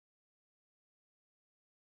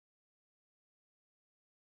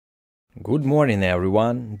Good morning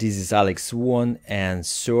everyone, this is Alex SWAN and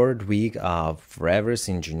third week of reverse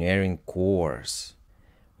engineering course,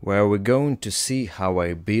 where we're going to see how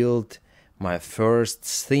I built my first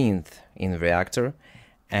synth in Reactor,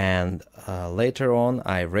 and later on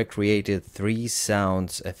I recreated 3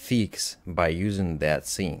 sounds effects by using that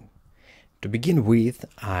synth. To begin with,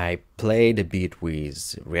 I played a bit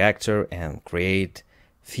with Reactor and create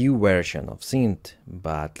few versions of synth,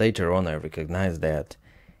 but later on I recognized that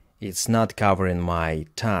it's not covering my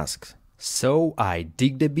tasks. So I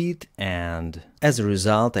digged a bit, and as a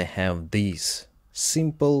result I have this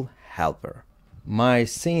simple helper. My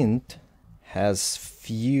synth has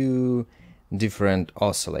few different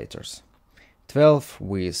oscillators. 12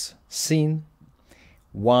 with syn,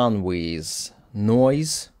 1 with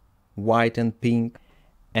noise, white and pink,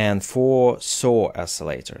 and 4 saw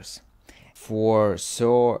oscillators. For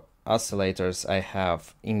saw oscillators I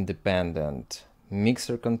have independent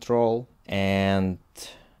mixer control, and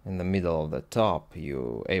in the middle of the top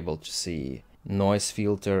you're able to see noise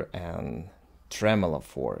filter and tremolo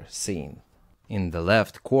for synth. In the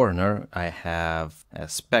left corner I have a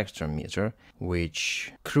spectrometer,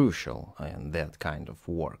 which crucial in that kind of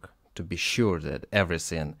work, to be sure that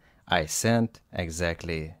everything I sent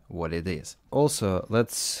exactly what it is. Also,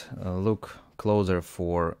 let's look closer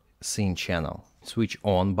for synth channel. Switch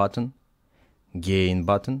on button, gain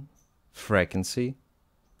button, frequency,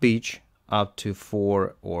 pitch up to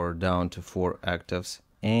 4 or down to 4 octaves,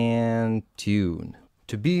 and tune.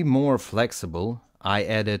 To be more flexible, I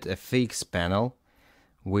added a fix panel,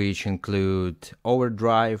 which include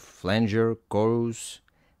overdrive, flanger, chorus,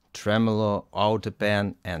 tremolo,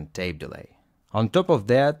 autopan, and tape delay. On top of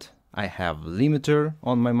that, I have limiter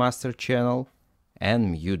on my master channel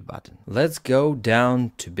and mute button. Let's go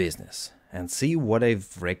down to business and see what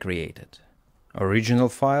I've recreated. Original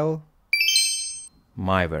file,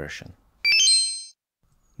 my version.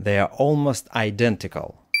 They are almost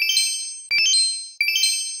identical.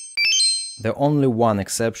 The only one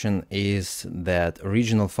exception is that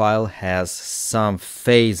original file has some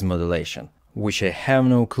phase modulation, which I have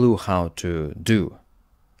no clue how to do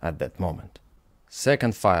at that moment.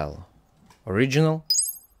 Second file, original,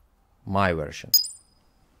 my version.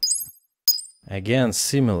 Again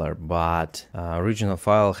similar, but original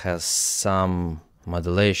file has some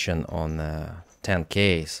modulation on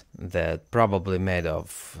 10Ks that probably made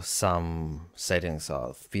of some settings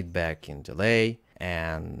of feedback in delay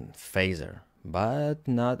and phaser, but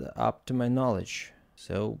not up to my knowledge.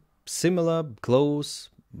 So similar, close,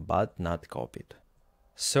 but not copied.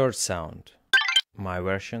 Third sound, my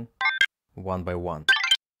version, 1 by 1.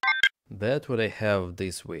 That's what I have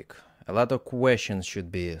this week. A lot of questions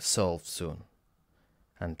should be solved soon.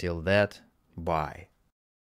 Until that, bye.